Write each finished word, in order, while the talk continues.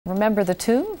Remember the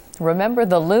tune? Remember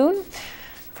the loon?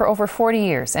 For over 40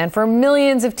 years, and for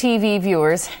millions of TV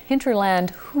viewers,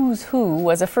 Hinterland Who's Who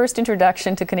was a first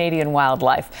introduction to Canadian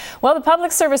wildlife. Well, the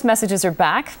public service messages are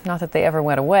back, not that they ever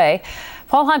went away.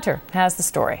 Paul Hunter has the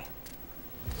story.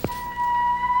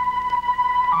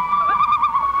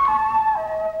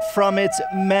 From its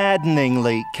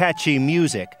maddeningly catchy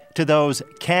music to those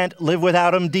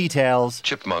can't-live-without-'em details.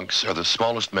 Chipmunks are the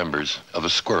smallest members of the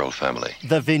squirrel family.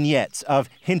 The vignettes of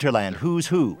Hinterland Who's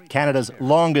Who, Canada's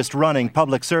longest-running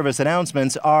public service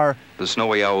announcements, are... The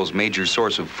snowy owl's major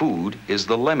source of food is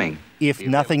the lemming. If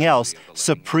nothing else,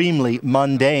 supremely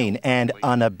mundane and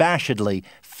unabashedly,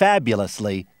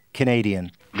 fabulously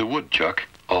Canadian. The woodchuck,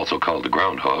 also called the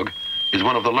groundhog, is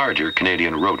one of the larger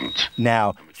Canadian rodents.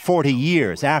 Now, 40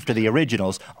 years after the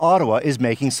originals, Ottawa is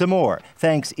making some more,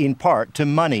 thanks in part to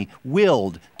money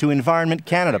willed to Environment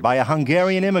Canada by a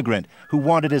Hungarian immigrant who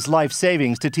wanted his life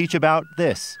savings to teach about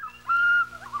this.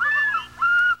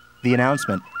 The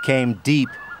announcement came deep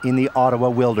in the Ottawa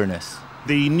wilderness.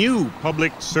 The new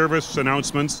public service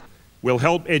announcements will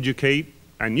help educate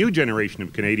a new generation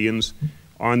of Canadians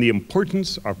on the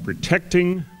importance of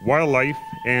protecting wildlife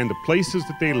and the places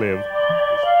that they live.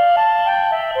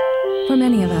 For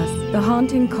many of us, the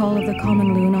haunting call of the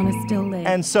common loon on a still lake.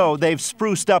 And so they've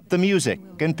spruced up the music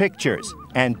and pictures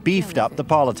and beefed up the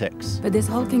politics. But this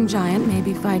hulking giant may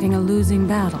be fighting a losing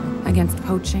battle against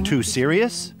poaching. Too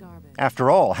serious?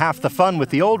 After all, half the fun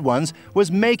with the old ones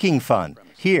was making fun.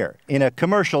 Here, in a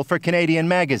commercial for Canadian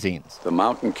magazines. The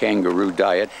mountain kangaroo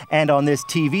diet. And on this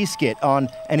TV skit on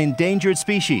an endangered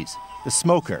species, the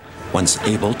smoker. Once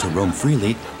able to roam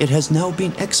freely, it has now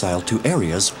been exiled to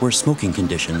areas where smoking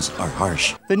conditions are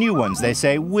harsh. The new ones, they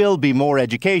say, will be more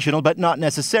educational, but not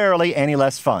necessarily any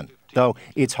less fun. Though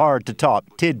it's hard to top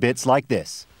tidbits like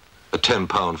this. A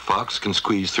 10-pound fox can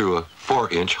squeeze through a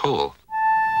 4-inch hole.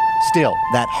 Still,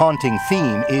 that haunting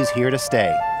theme is here to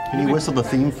stay. Can you whistle the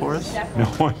theme for us?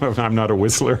 No, I'm not a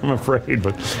whistler, I'm afraid,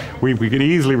 but we can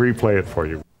easily replay it for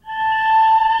you.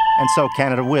 And so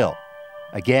Canada will.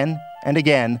 Again and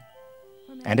again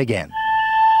and again.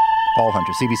 Paul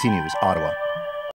Hunter, CBC News, Ottawa.